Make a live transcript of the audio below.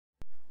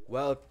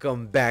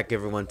Welcome back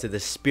everyone to the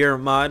Spirit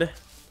Mod.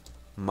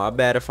 My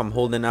bad if I'm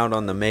holding out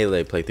on the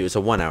melee playthrough. It's a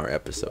 1-hour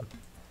episode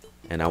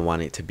and I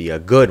want it to be a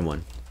good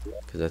one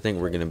because I think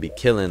we're gonna be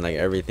killing like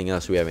everything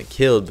else we haven't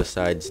killed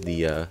besides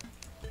the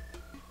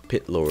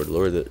Pit Lord,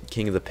 the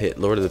King of the Pit,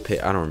 Lord of the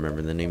Pit. I don't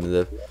remember the name of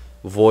the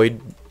Void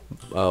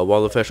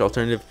Wall of Flesh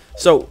alternative.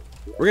 So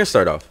we're gonna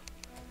start off.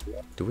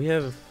 We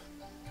don't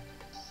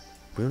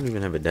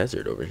even have a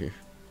desert over here.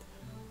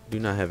 Do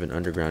not have an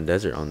underground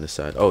desert on this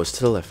side. Oh, it's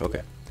to the left.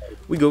 Okay.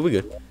 We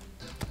good.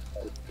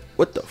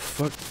 What the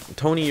fuck?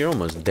 Tony, you're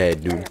almost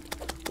dead, dude.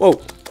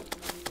 Whoa.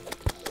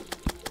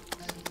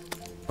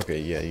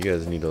 Okay, yeah, you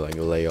guys need to like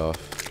lay off.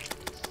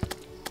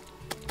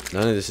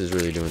 None of this is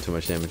really doing too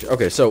much damage.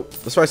 Okay, so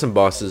let's fight some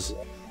bosses.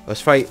 Let's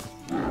fight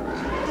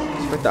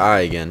the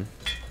eye again.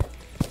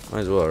 Might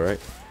as well, right?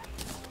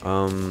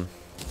 No,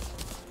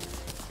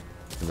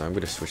 I'm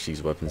gonna switch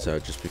these weapons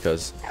out just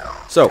because.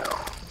 So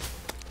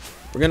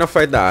we're gonna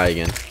fight the eye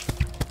again.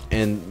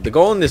 And the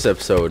goal in this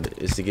episode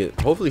is to get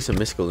hopefully some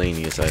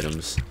miscellaneous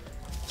items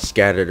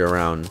scattered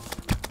around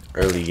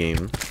early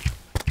game.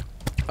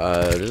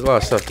 There's a lot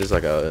of stuff. There's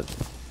like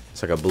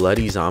it's like a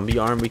bloody zombie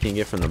arm we can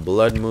get from the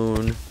Blood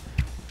Moon.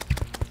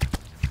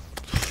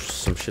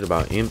 Some shit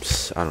about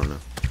imps. I don't know.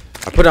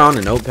 I put it on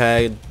a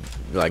notepad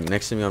like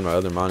next to me on my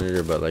other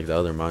monitor, but like the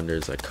other monitor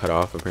is like cut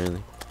off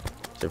apparently.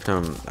 So every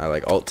time I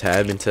like alt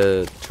tab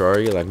into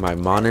Terraria, like my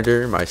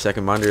monitor, my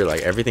second monitor,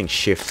 like everything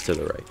shifts to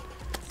the right.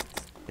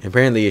 And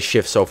apparently it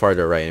shifts so far to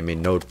the right. I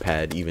mean,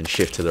 notepad even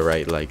shift to the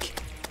right.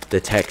 Like the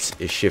text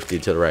is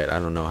shifted to the right. I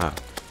don't know how.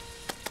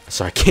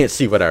 So I can't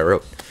see what I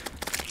wrote.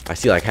 I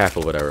see like half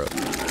of what I wrote.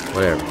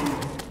 Whatever.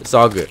 It's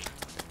all good.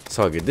 It's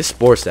all good. This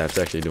Spore Staff's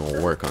actually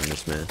doing work on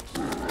this man.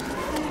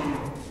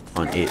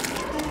 On it.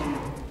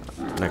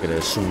 I'm not gonna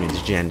assume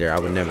it's gender. I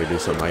would never do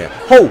something like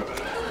that.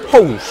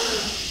 Oh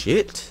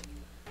shit.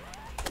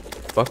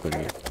 Fuck with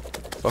me.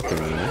 Fuck with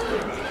me, man.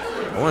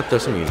 I want to throw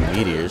some of these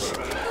meteors.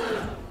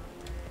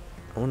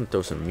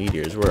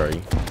 Where are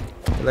you?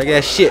 Like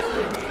that shit.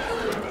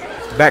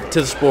 Back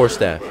to the Spore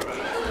Staff.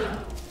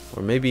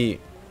 Or maybe.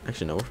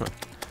 Actually, no, we're fine.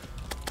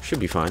 Should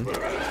be fine.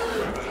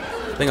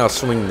 I think I'll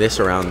swing this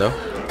around though.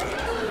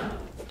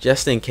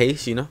 Just in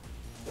case, you know.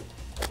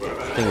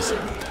 I think it's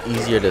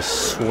easier to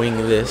swing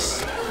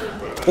this.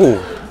 Oh,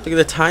 look at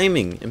the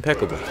timing.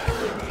 Impeccable.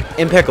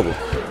 Impeccable.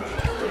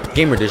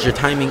 Gamer, your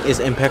timing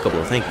is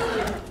impeccable. Thank you.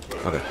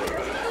 Okay.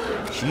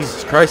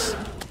 Jesus Christ.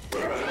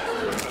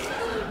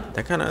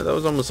 That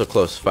was almost a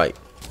close fight.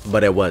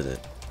 But it wasn't.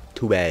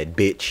 Too bad,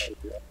 bitch.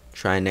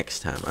 Try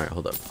next time. Alright,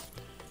 hold up.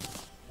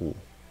 Ooh.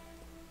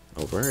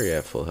 Oh, we're already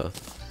at full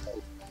health.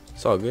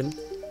 It's all good.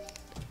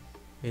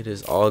 It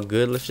is all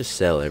good. Let's just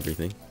sell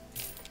everything.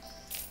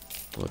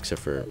 Well,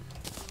 except for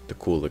the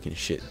cool looking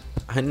shit.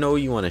 I know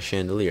you want a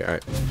chandelier.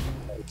 Alright.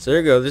 So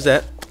there you go. There's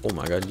that. Oh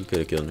my god, you could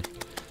have killed me.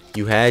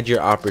 You had your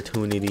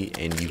opportunity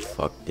and you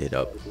fucked it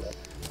up.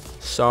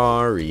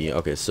 Sorry.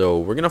 Okay, so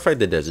we're gonna fight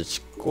the Desert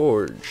Scourge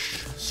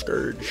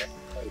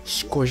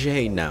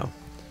now.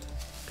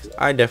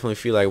 I definitely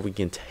feel like we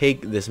can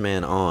take this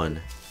man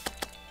on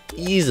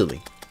easily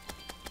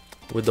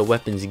with the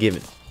weapons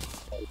given.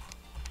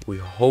 We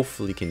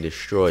hopefully can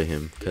destroy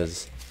him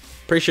because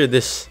pretty sure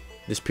this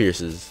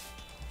pierces.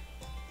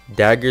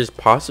 Daggers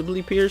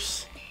possibly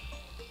pierce.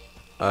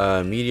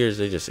 Meteors,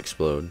 they just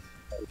explode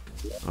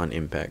on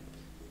impact.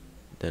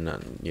 They're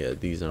not. Yeah,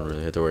 these I don't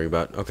really have to worry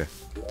about. Okay.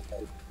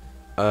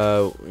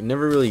 We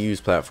never really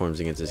used platforms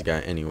against this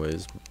guy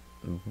anyways,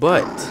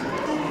 but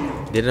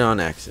did it on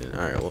accident.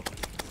 Alright, well,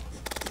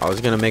 I was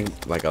gonna make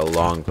like a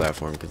long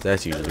platform because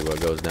that's usually what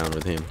goes down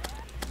with him.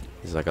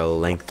 It's like a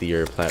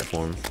lengthier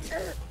platform.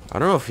 I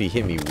don't know if he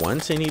hit me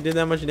once and he did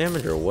that much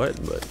damage or what,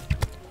 but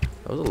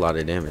that was a lot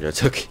of damage I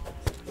took.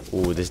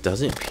 Ooh, this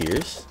doesn't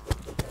pierce?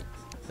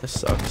 That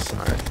sucks.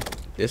 Alright,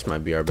 this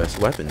might be our best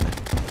weapon then,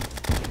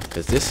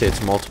 because this hits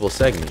multiple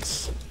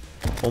segments.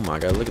 Oh my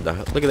god, look at the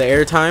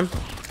airtime.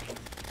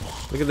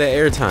 Look at that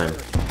airtime.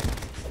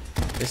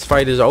 This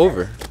fight is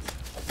over.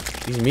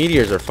 These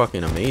meteors are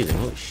fucking amazing.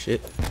 Holy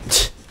shit.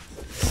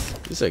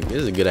 This is a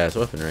good ass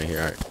weapon right here.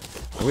 Alright.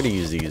 I'm gonna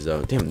use these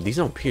though. Damn, these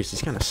don't pierce.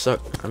 These kinda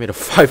suck. I made a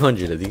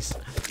 500 of these.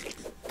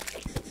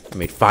 I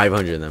made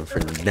 500 of them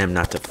for them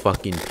not to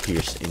fucking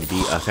pierce and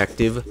be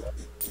effective.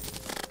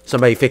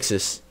 Somebody fix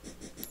this.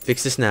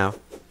 Fix this now.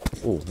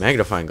 Ooh,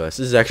 magnifying glass.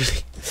 This is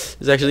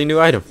actually a new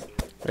item.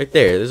 Right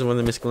there. This is one of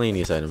the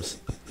miscellaneous items.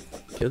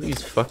 Kill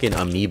these fucking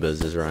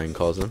amoebas, as Ryan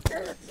calls them.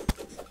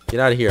 Get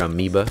out of here,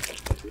 amoeba.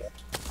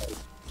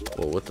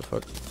 Whoa, what the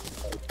fuck?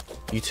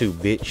 You too,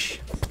 bitch.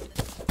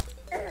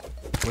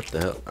 What the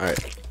hell?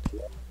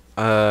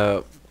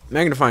 Alright.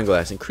 Magnifying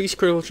glass. Increase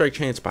critical strike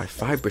chance by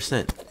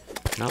 5%.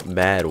 Not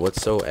bad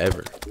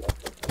whatsoever.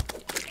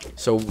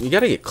 So, we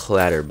gotta get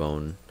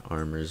clatterbone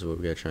armor is what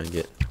we gotta try and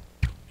get.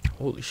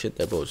 Holy shit,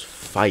 that bow is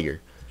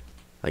fire.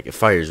 Like, it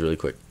fires really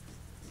quick.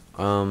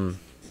 What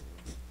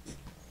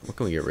can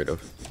we get rid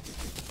of?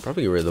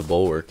 Probably get rid of the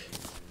bulwark.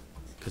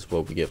 Because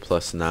what we get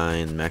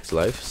 +9 max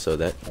life, so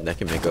that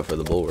can make up for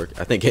the bulwark.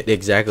 I think it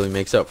exactly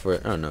makes up for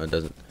it. Oh no, it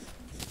doesn't.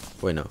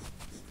 Wait, no.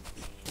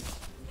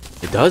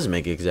 It does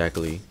make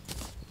exactly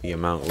the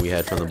amount we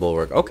had from the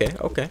bulwark. Okay,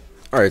 okay.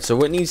 Alright, so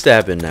what needs to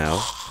happen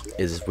now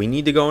is we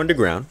need to go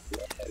underground.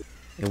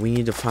 And we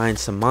need to find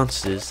some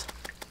monsters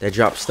that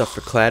drop stuff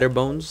for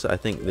clatterbones. I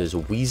think there's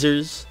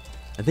weezers.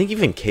 I think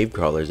even cave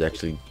crawlers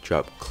actually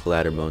drop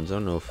clatterbones. I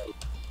don't know if...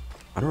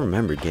 I don't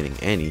remember getting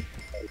any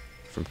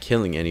from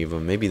killing any of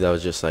them. Maybe that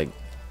was just like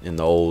in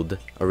the old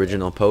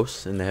original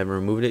posts and they haven't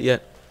removed it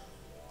yet.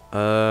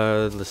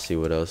 Let's see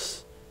what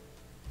else.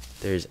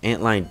 There's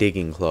antline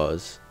digging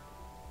claws.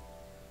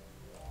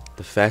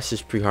 The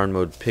fastest pre-hard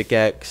mode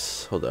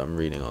pickaxe. Hold on, I'm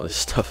reading all this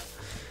stuff.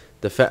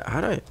 The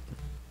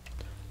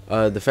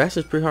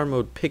fastest pre-hard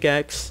mode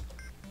pickaxe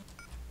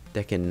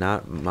that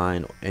cannot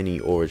mine any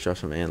ores. Drops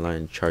from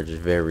antline, charges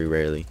very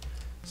rarely.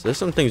 So there's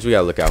some things we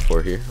gotta look out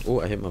for here. Oh,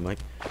 I hit my mic.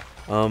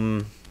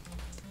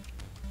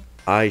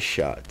 Eye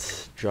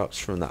shot drops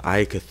from the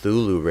Eye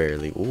Cthulhu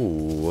rarely.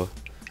 Ooh.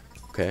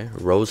 Okay.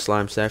 Rose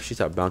slime staff. She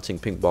stopped bouncing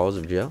pink balls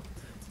of gel.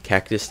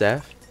 Cactus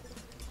staff.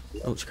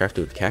 Oh, it's crafted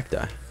with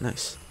cacti.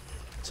 Nice.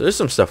 So there's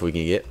some stuff we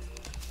can get.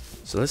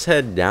 So let's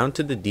head down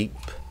to the deep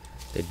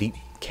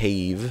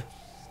cave,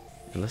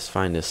 and let's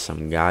find us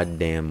some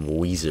goddamn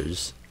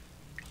weezers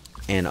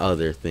and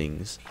other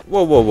things.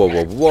 Whoa, whoa, whoa,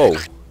 whoa, whoa!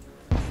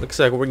 Looks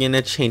like we're getting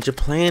a change of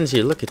plans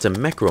here. Look, it's a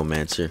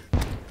Mechromancer.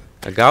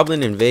 A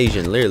Goblin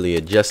Invasion, literally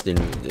adjusting.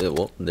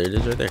 Well, there it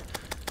is right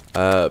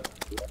there.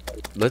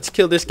 Let's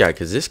kill this guy,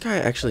 because this guy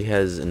actually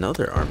has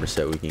another armor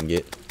set we can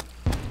get.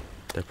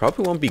 That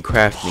probably won't be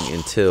crafting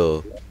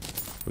until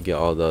we get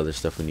all the other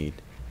stuff we need.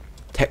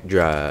 Tech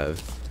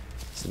drive.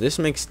 So this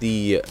makes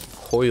the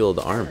coiled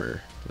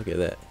armor. Look at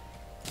that.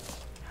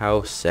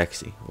 How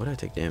sexy. What did I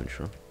take damage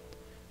from?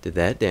 Did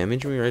that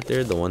damage me right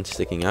there? The one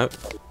sticking out?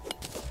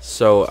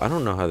 So, I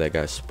don't know how that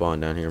guy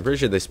spawned down here. I'm pretty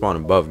sure they spawn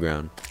above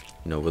ground.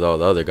 You know, with all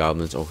the other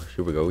goblins. Oh,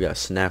 here we go. We got a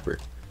Snapper.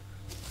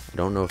 I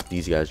don't know if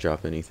these guys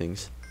drop anything.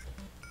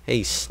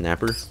 Hey,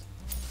 Snapper.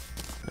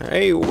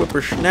 Hey,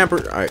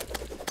 whippersnapper. Alright.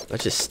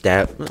 Let's just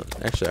stab.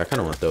 Actually, I kind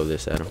of want to throw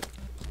this at him.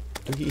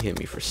 Dude, he hit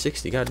me for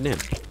 60. Goddamn.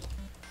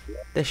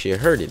 That shit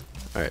hurted.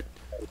 Alright.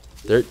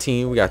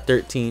 13. We got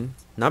 13.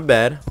 Not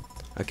bad.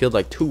 I killed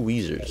like 2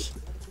 weezers.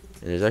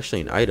 And there's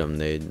actually an item.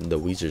 The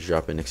weezers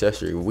drop an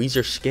accessory.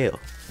 Weezer scale.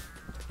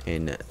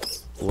 And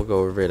we'll go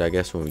over it, I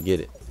guess, when we get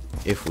it.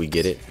 If we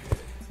get it.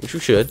 Which we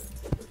should.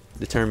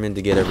 Determined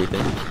to get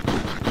everything.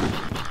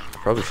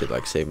 Probably should,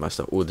 like, save my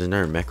stuff. Oh, there's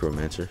another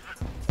Mechromancer.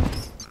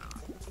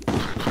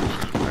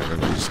 Alright, I'm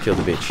gonna just kill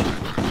the bitch.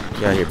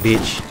 Get out of here,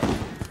 bitch.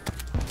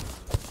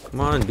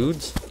 Come on,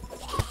 dudes.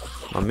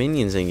 My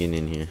minions ain't getting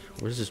in here.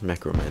 Where's this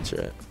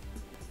Mechromancer at?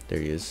 There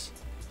he is.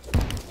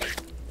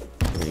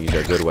 I'm gonna use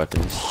our good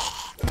weapons.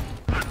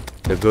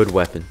 The good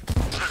weapon.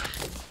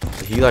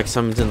 So he, like,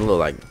 summons in little,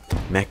 like,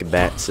 mech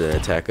bats to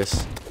attack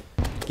us.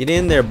 Get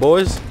in there,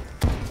 boys.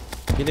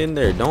 Get in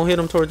there. Don't hit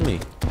them towards me.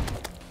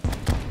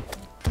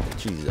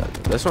 Jesus,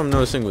 that's what I'm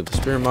noticing with the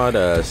spirit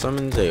mod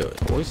summons. They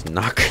always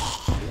knock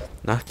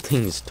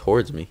things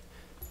towards me.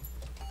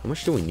 How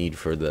much do we need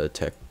for the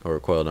tech or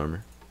coiled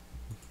armor?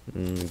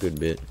 A good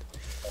bit.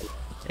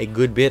 A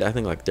good bit. I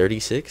think like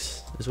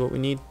 36 is what we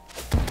need.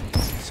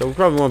 So we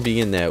probably won't be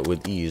in that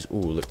with ease. Ooh,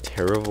 look,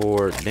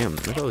 Terravore. Damn,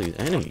 look at all these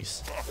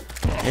enemies.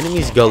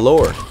 Enemies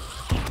galore.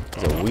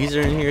 There's a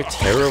Weezer in here.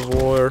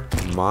 Terravore.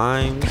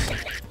 Mimes.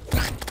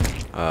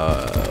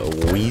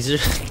 Weezer.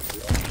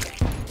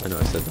 I know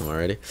I said them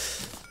already.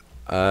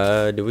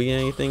 Did we get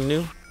anything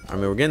new? I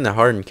mean, we're getting the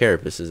hardened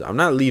carapaces. I'm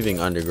not leaving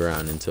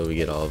underground until we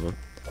get all of them.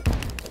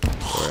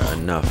 Or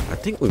enough. I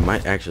think we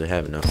might actually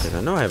have enough, because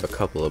I know I have a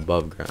couple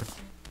above ground.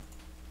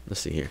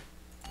 Let's see here.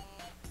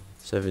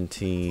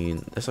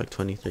 17. That's like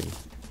 23.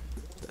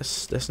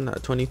 That's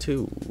not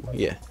 22.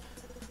 Yeah.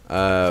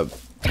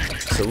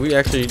 So we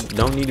actually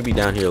don't need to be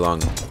down here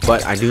long,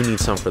 but I do need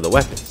some for the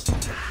weapons.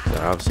 So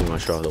I obviously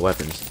want to show off the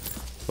weapons.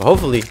 But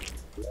hopefully,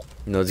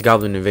 you know, this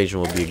Goblin Invasion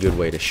will be a good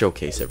way to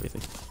showcase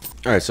everything.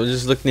 Alright, so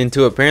just looking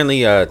into it,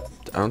 apparently, I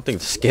don't think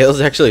the scale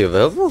is actually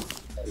available.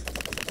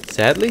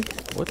 Sadly.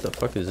 What the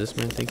fuck does this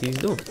man think he's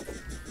doing?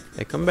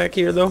 Hey, come back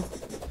here, though.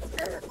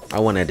 I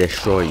want to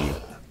destroy you.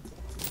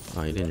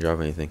 Oh, he didn't drop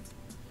anything.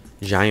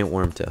 Giant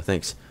wormtail,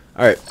 thanks.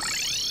 Alright,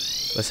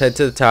 let's head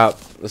to the top.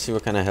 Let's see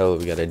what kind of hell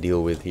we got to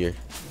deal with here.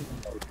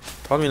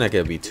 Probably not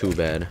going to be too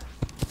bad.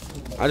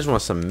 I just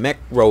want some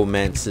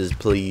Mechromancers,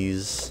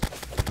 please.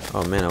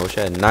 Oh man, I wish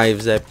I had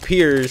knives that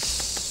pierce.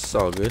 It's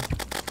all good.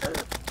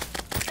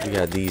 We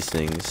got these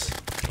things.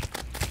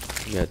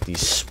 We got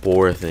these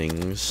spore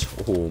things.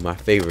 Oh, my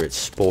favorite,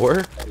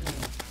 spore.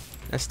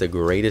 That's the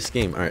greatest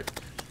game. Alright.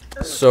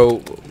 So,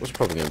 what's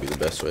probably going to be the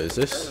best way? Is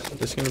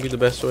this going to be the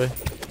best way?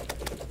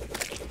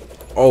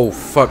 Oh,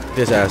 fuck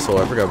this asshole.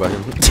 I forgot about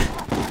him.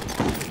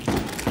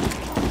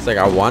 It's like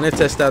I want to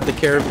test out the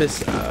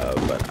carapace,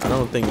 but I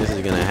don't think this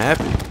is going to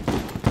happen.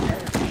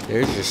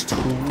 There's just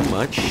too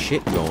much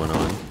shit going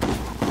on.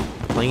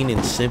 Plain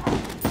and simple.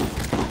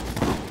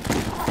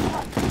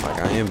 Like,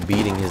 I am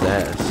beating his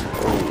ass.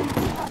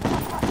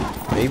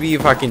 Oh. Maybe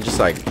if I can just,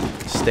 like,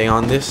 stay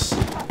on this,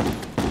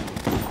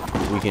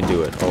 we can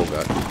do it. Oh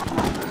god.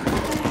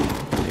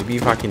 Maybe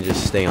if I can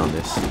just stay on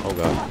this. Oh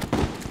god.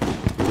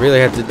 We really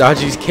have to dodge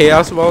these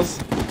chaos balls.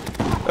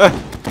 Okay.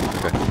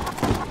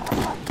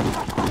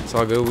 It's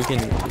all good. We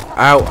can.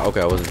 Ow.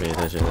 Okay, I wasn't paying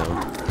attention to that one.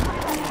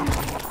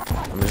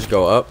 I'm gonna just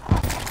go up.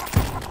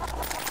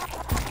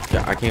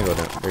 Yeah, I can't go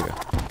down. There you go.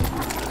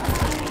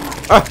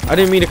 Ah, I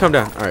didn't mean to come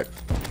down. All right.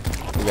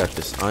 We got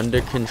this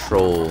under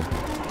control.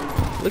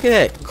 Look at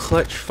that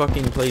clutch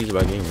fucking plays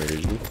by Game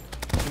Raiders, dude.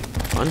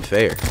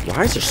 Unfair.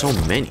 Why is there so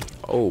many?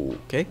 Oh,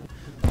 okay.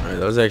 Alright,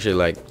 that was actually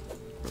like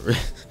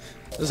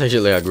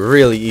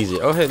really easy.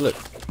 Oh hey, look.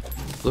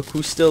 Look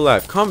who's still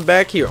alive. Come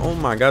back here. Oh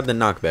my god, the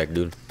knockback,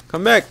 dude.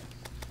 Come back.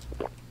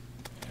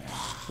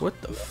 What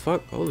the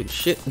fuck? Holy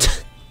shit.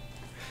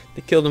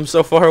 They killed him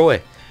so far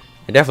away.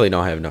 I definitely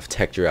don't have enough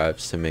tech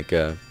drives to make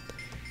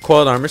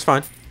coiled armor. It's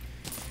fine.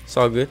 It's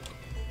all good.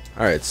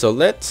 Alright, so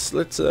let's you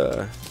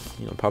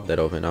know, pop that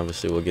open.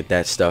 Obviously we'll get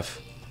that stuff.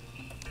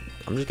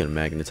 I'm just gonna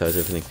magnetize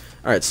everything.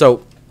 Alright,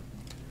 so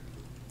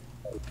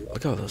look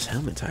at all those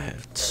helmets I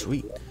have.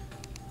 Sweet.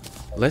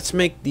 Let's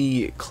make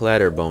the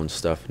clatterbone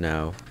stuff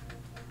now.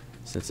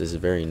 Since it's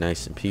very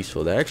nice and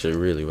peaceful. That actually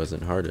really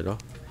wasn't hard at all.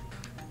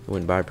 It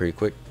went by pretty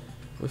quick.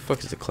 What the fuck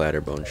is the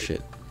clatterbone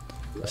shit?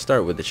 Let's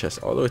start with the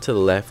chest all the way to the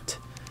left.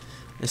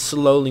 And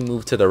slowly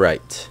move to the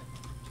right.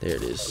 There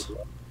it is.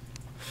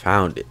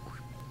 Found it.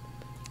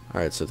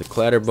 Alright, so the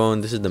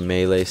clatterbone, this is the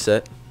melee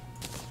set.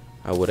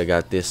 I would have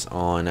got this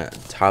on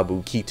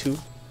Tabu Kitu.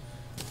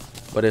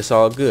 But it's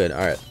all good.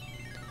 Alright.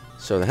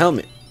 So the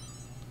helmet.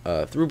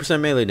 3%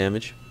 melee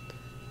damage.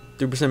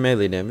 3%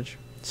 melee damage.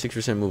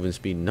 6% movement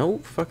speed. No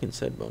fucking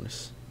set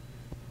bonus.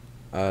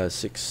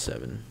 6,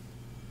 7.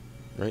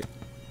 Right?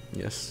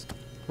 Yes.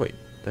 Wait.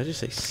 Did I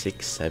just say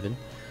 6, 7?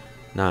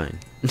 9.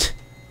 That's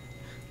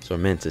what I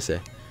meant to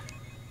say.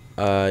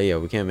 Yeah,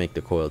 we can't make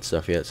the coiled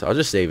stuff yet. So I'll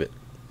just save it.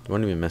 I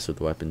won't even mess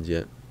with weapons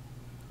yet.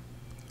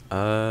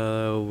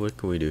 What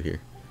can we do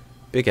here?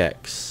 Big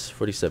axe,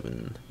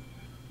 47.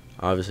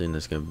 Obviously,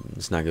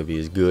 it's not gonna be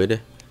as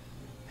good.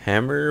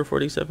 Hammer,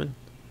 47.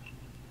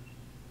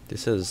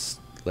 This has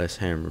less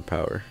hammer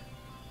power.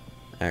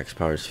 Axe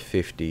power is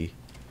 50.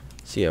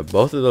 So yeah,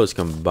 both of those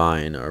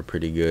combined are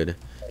pretty good.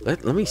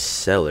 Let me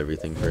sell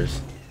everything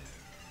first,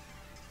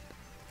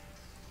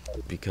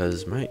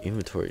 because my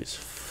inventory is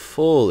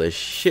full as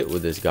shit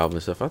with this goblin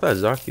stuff. I thought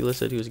Zacula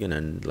said he was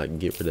gonna like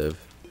get rid of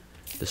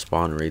the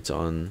spawn rates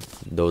on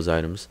those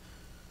items.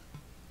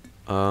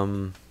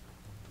 What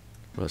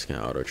else can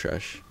I auto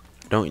trash?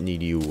 Don't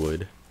need you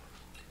wood.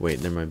 Wait,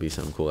 there might be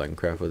something cool I can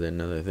craft with it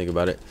now that I think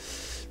about it.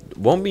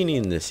 Won't be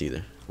needing this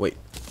either. Wait.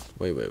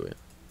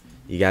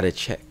 You gotta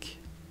check.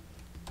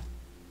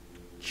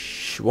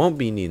 Won't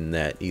be needing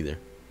that either.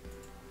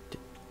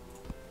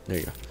 There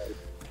you go.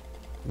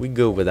 We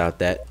good without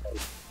that.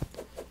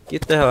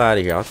 Get the hell out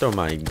of here. I'll throw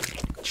my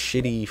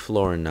shitty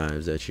flooring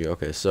knives at you.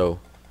 Okay, so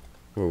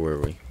where were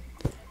we?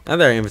 Now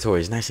that our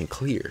inventory is nice and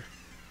clear.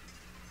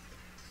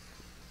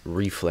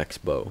 Reflex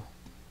bow.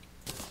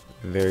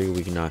 Very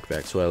weak knockback.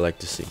 That's what I like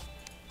to see.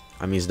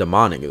 I mean, it's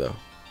demonic though.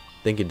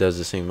 I think it does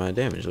the same amount of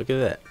damage. Look at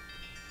that.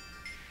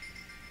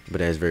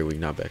 But it has very weak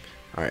knockback.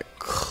 Alright.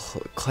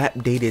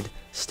 Clap dated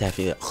staff.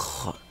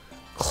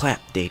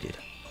 Clap dated.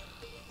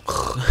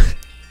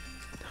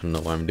 I don't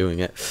know why I'm doing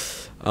it.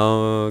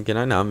 Can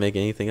I not make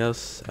anything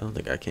else? I don't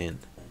think I can.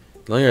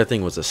 The only other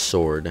thing was a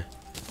sword.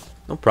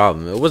 No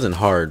problem. It wasn't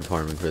hard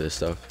farming for this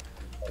stuff,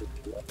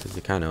 because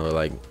it kind of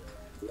like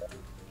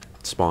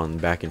spawn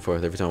back and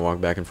forth every time I walk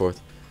back and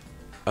forth.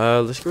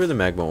 Let's get rid of the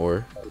magma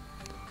ore.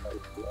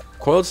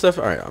 Coiled stuff.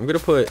 All right, I'm gonna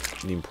put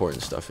the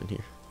important stuff in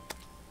here.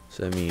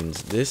 So that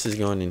means this is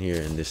going in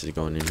here and this is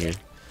going in here.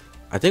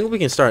 I think we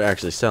can start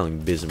actually selling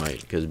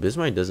bismite, because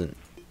bismite doesn't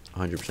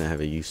 100% have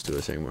a use to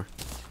us anymore.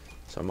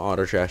 So I'm gonna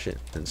auto trash it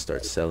and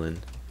start selling,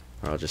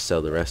 or I'll just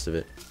sell the rest of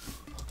it.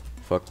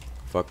 Fuck.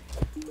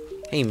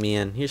 Hey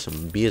man, here's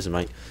some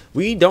bismite.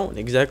 We don't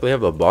exactly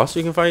have a boss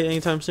we can fight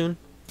anytime soon.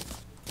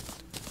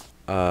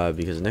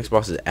 Because the next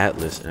boss is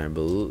Atlas, and I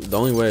believe the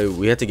only way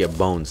we have to get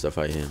bones to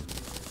fight him.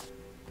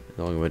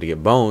 The only way to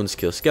get bones,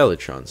 kill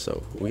Skeletron.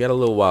 So we got a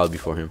little while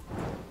before him.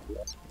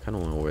 Kind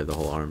of want to wear the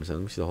whole armor set.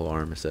 Let me see the whole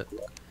armor set.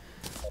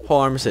 Whole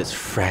armor set's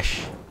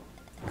fresh.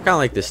 I kind of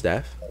like this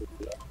staff.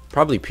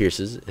 Probably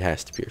pierces. It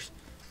has to pierce.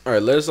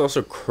 Alright, let us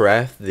also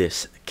craft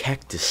this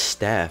cactus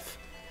staff.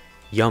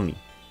 Yummy.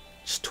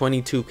 Just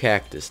 22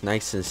 cactus.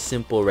 Nice and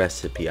simple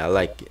recipe. I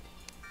like it.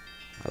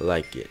 I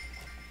like it.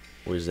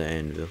 Where's the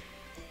anvil?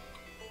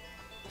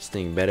 This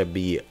thing better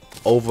be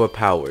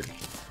overpowered.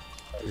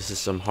 This is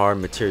some hard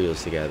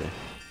materials together.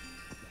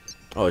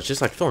 Oh, it's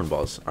just like thorn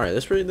balls. Alright,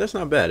 that's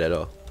not bad at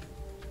all.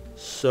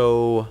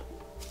 So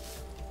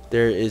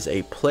there is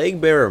a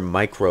plague bearer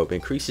microbe.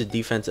 Increases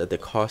defense at the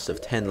cost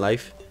of 10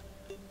 life.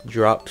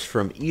 Drops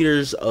from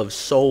eaters of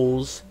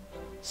souls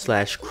 /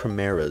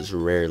 chimeras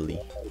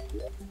rarely.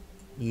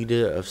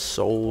 Eater of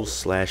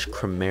souls /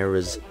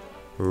 chimeras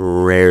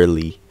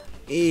rarely.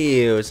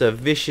 Ew, it's a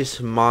vicious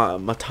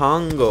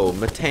matango.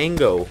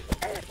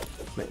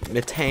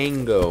 The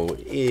tango.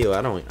 Ew,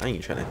 I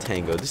ain't trying to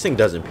tango. This thing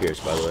doesn't pierce,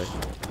 by the way.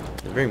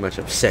 It very much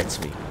upsets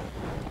me.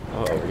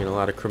 Uh oh, we're getting a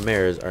lot of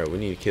chimeras. Alright, we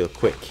need to kill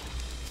quick.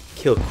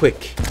 Kill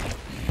quick.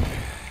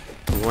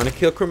 We want to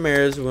kill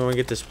chimeras. We want to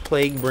get this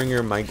plague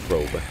bringer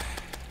microbe.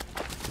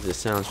 This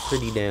sounds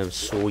pretty damn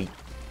sweet.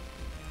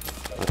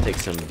 I'll take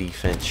some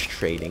defense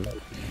trading.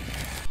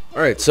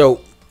 Alright, so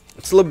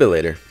it's a little bit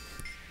later.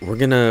 We're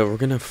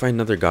gonna fight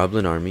another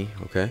goblin army,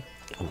 okay?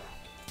 Oh,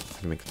 I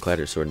can make a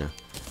clatter sword now.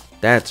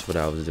 That's what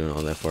I was doing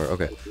all that for.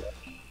 Okay.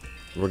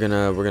 We're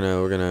gonna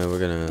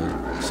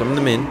summon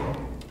them in.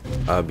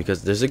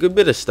 Because there's a good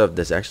bit of stuff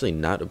that's actually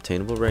not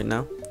obtainable right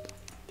now.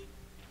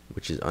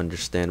 Which is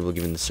understandable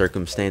given the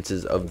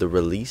circumstances of the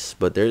release.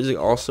 But there's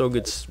also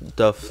good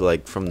stuff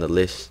like from the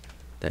list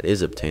that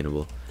is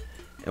obtainable.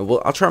 And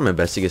I'll try my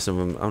best to get some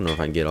of them. I don't know if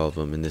I can get all of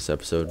them in this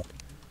episode.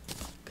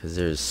 Because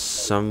there's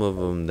some of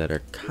them that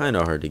are kind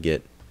of hard to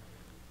get.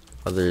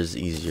 Others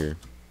easier.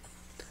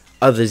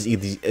 Others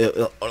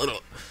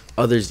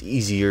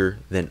easier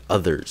than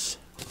others.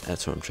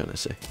 That's what I'm trying to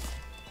say.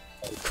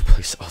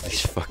 Place all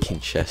these fucking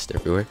chests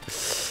everywhere.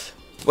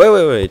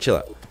 Wait, chill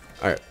out.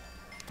 Alright.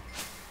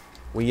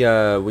 We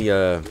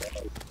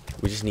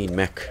just need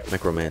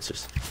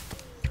Mechromancers.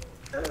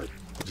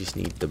 We just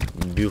need the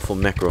beautiful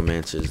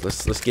Mechromancers.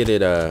 Let's get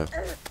it let's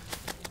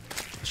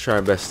try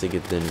our best to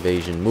get the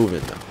invasion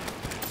moving though.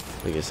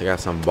 I guess I got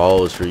some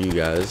balls for you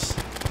guys.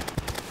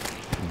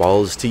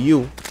 Balls to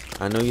you.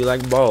 I know you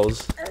like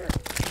balls.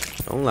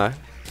 Don't lie.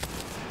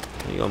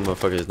 You all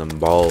motherfuckers, them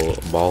ball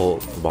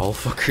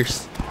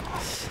fuckers.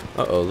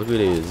 Uh-oh, look who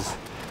it is.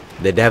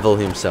 The devil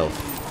himself.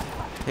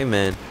 Hey,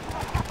 man.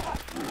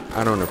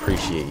 I don't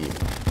appreciate you.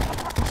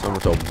 Someone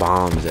throw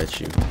bombs at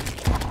you.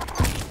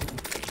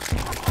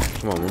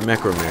 Come on, we're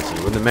Mechromancers.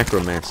 Where the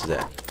Mechromancers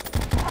at?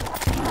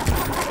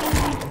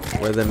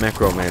 Where the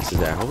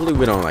Mechromancers at? Hopefully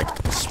we don't, like,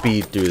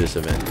 speed through this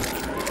event.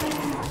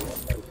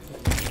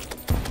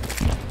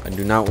 I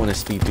do not want to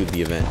speed through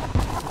the event.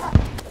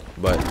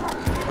 But,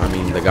 I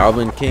mean, the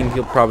Goblin King,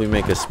 he'll probably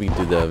make us speed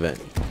through the event.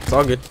 It's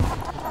all good.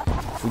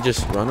 If we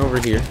just run over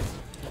here.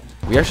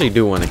 We actually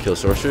do want to kill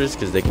sorcerers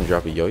because they can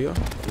drop a yo-yo.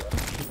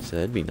 So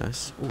that'd be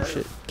nice. Oh,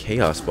 shit.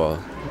 Chaos Ball.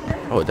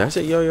 Oh, did I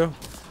say yo-yo?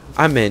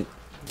 I meant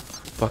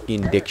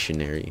fucking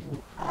dictionary.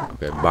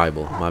 Okay,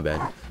 Bible. My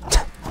bad.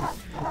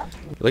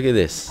 Look at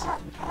this.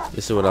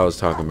 This is what I was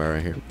talking about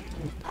right here.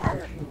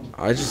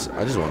 I just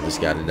want this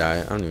guy to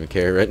die. I don't even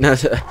care right now.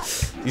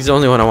 He's the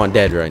only one I want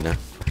dead right now.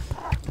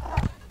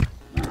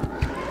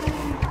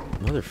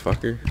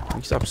 Motherfucker. Can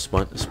you stop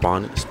spawning?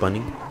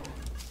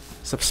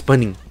 Stop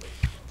spawning.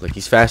 Like,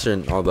 he's faster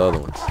than all the other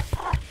ones.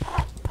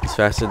 He's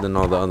faster than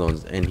all the other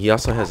ones. And he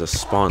also has a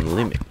spawn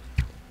limit.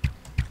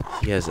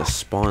 He has a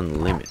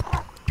spawn limit.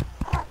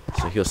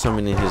 So he'll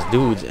summon in his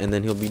dudes and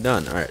then he'll be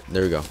done. Alright,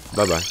 there we go.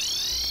 Bye-bye.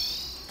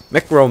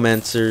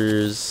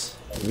 Mechromancers.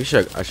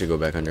 I should go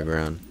back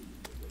underground.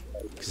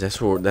 Because that's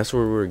where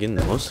we're getting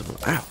the most of them.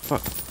 Ow,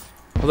 fuck.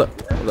 Hold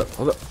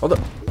up.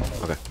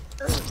 Okay.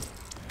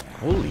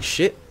 Holy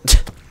shit.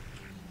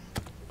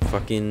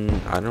 Fucking,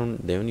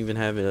 they don't even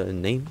have a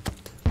name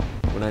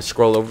when I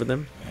scroll over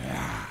them.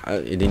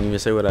 It didn't even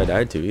say what I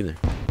died to either.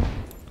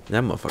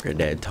 That motherfucker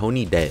dead.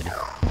 Tony dead.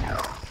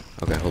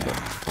 Okay, hold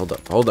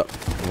up.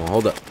 Come on,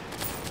 hold up.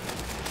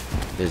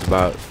 There's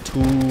about two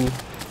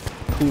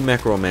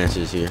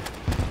Mechromancers here.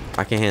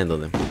 I can handle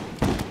them.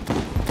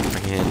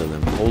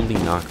 Holy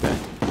knockback.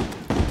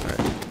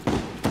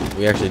 Alright.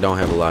 We actually don't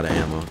have a lot of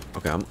ammo.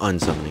 Okay, I'm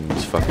unsummoning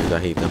these fuckers. I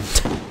hate them.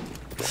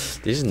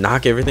 They just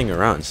knock everything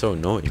around. It's so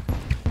annoying.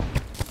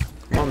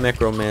 Come on,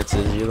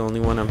 Mechromancers. You're the only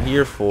one I'm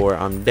here for.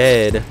 I'm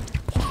dead.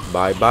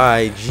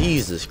 Bye-bye.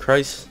 Jesus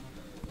Christ.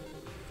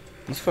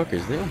 These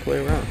fuckers, they don't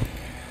play around.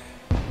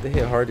 They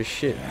hit hard as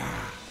shit.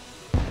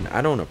 And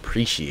I don't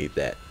appreciate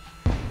that.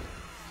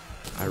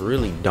 I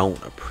really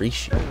don't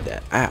appreciate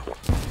that. Ow.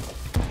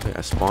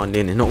 I spawned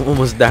in and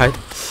almost died.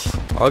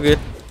 All good.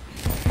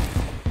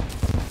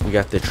 We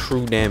got the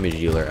true damage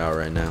dealer out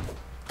right now.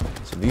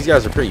 So these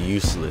guys are pretty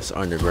useless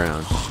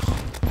underground.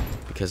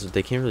 Because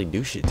they can't really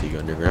do shit to you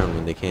underground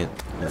when they can't,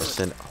 you know,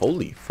 send.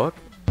 Holy fuck.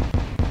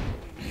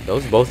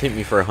 Those both hit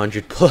me for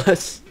 100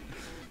 plus.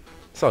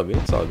 It's all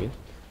good.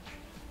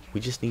 We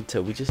just need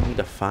to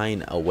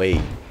find a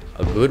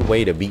good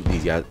way to beat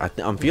these guys.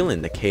 I'm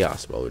feeling the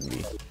Chaos Ball would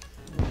be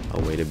a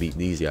way to beat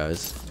these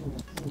guys.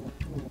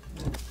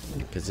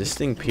 Because this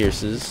thing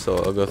pierces, so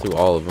I'll go through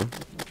all of them.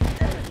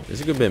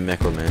 There's a good bit of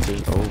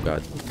Mechromancers. Oh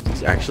god,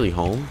 these actually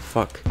home?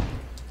 Fuck.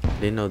 I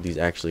didn't know these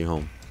actually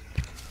home.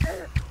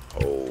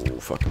 Oh,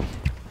 fuck me.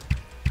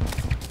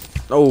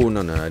 Oh,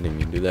 no, I didn't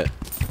mean to do that.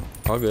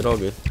 All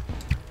good.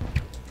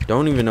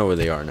 Don't even know where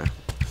they are now.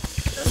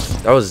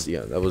 That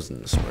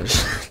wasn't the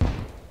smartest.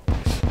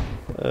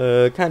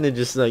 Kind of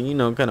just like, you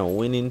know, kind of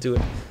went into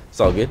it. It's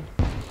all good.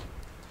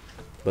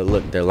 But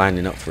look, they're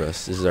lining up for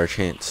us. This is our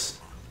chance.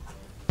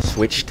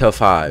 Switch to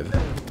 5.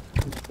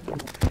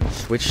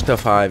 Switch to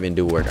 5 and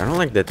do work. I don't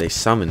like that they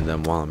summon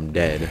them while I'm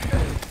dead.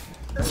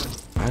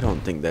 I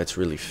don't think that's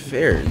really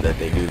fair that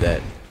they do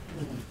that.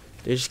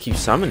 They just keep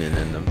summoning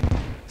in them.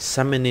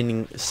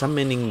 Summoning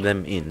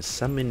them in.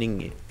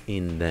 Summoning it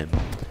in.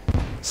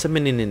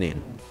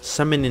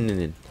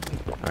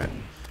 Alright.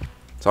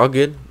 It's all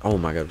good. Oh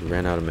my god, we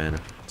ran out of mana.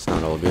 It's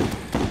not all good.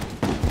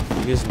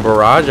 This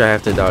barrage I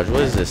have to dodge.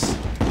 What is this?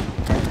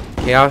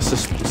 Chaos, the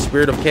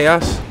spirit of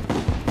chaos?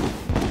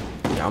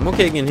 Yeah, I'm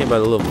okay getting hit by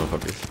the little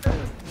motherfuckers.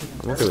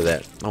 I'm okay with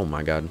that. Oh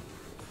my god.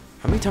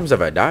 How many times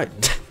have I died?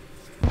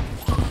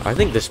 I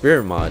think the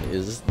spirit mod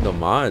is the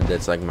mod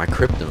that's like my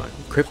kryptonite.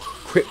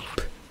 Kryptonite.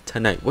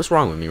 What's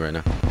wrong with me right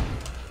now?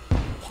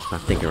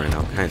 Not thinking right now.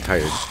 I'm kind of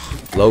tired.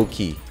 Low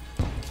key.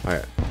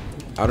 Alright.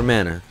 Out of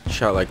mana.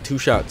 Shot like 2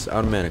 shots.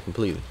 Out of mana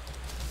completely.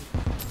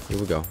 Here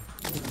we go.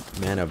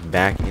 Mana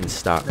back in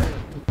stock.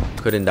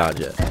 Couldn't dodge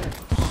it.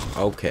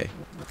 Okay.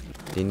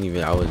 I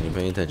wasn't even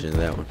paying attention to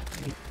that one.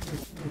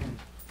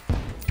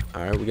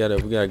 Alright, we got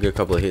a good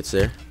couple of hits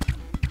there.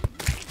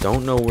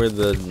 Don't know where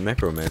the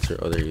Mechromancer.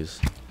 Oh, there he is.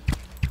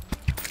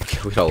 Okay,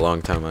 we got a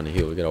long time on the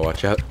heal. We gotta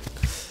watch out.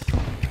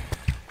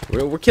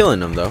 We're killing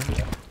them though.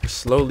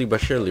 Slowly but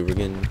surely we're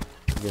getting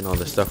all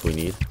the stuff we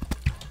need.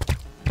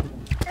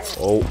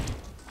 Oh.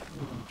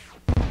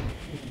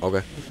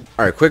 Okay.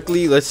 Alright,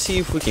 quickly, let's see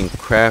if we can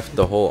craft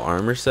the whole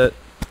armor set.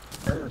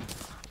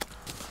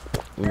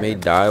 We may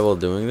die while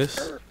doing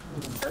this,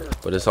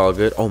 but it's all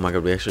good. Oh my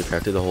god, we actually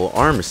crafted the whole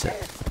armor set.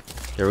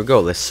 There we go.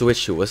 Let's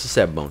switch to what's the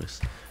set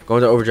bonus?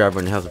 Going to overdrive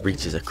when health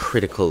reaches a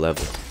critical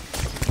level.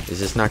 Is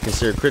this not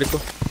considered critical?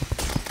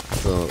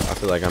 I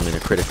feel like I'm in a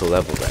critical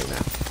level right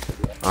now.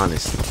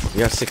 Honestly. We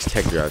got 6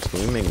 tech drives.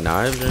 Can we make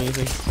knives or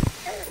anything?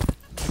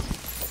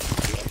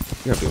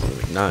 We gotta be able to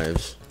make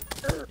knives.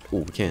 Ooh,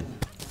 we can.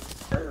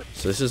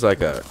 So this is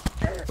like a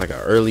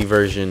early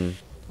version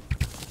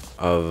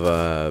of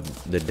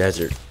the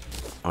desert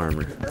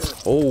armor.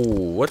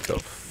 Oh, what the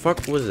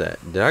fuck was that?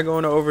 Did I go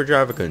into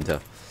overdrive? I couldn't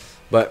tell.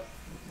 But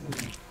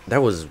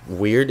that was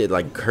weird. It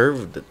like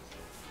curved.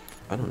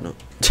 I don't know.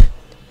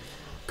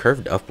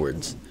 Curved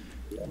upwards.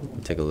 Let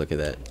me take a look at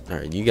that. All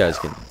right, you guys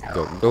can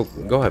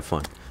go have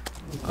fun.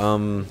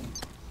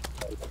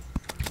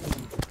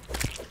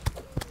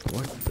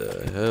 What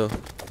the hell?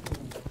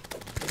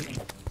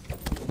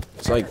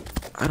 It's like,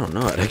 I don't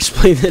know how to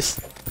explain this.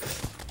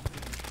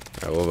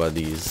 Alright, what about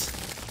these?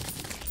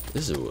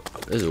 This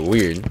is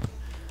weird.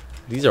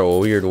 These are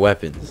weird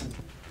weapons.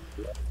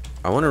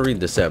 I want to read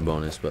the set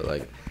bonus, but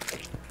like,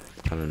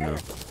 I don't know.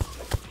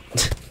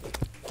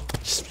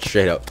 Just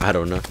straight up, I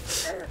don't know.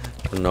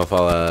 I don't know if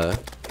I'll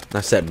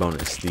not set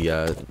bonus,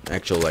 the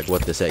actual like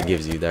what the set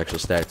gives you, the actual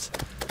stats.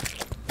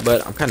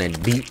 But I'm kind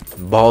of deep,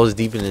 balls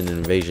deep in an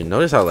invasion.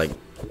 Notice how like,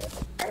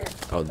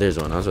 oh, there's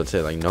one. I was about to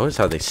say, like, notice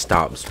how they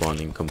stop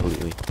spawning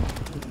completely.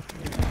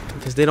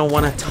 Because they don't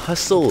want to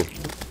tussle.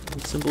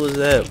 Simple as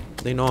that.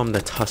 They know I'm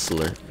the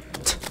tussler.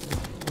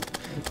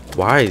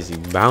 Why is he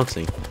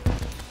bouncing?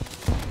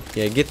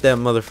 Yeah, get that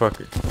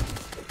motherfucker.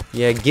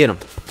 Yeah, get him.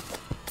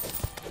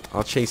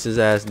 I'll chase his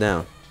ass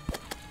down.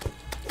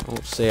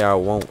 Don't say I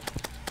won't,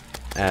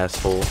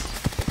 asshole.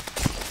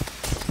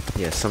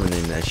 Yeah, summon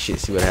in that shit.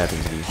 See what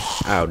happens to you.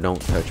 Ow,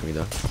 don't touch me,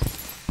 though.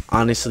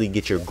 Honestly,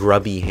 get your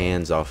grubby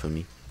hands off of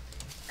me.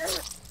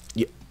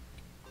 Yeah.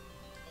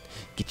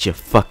 Get your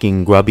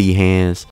fucking grubby hands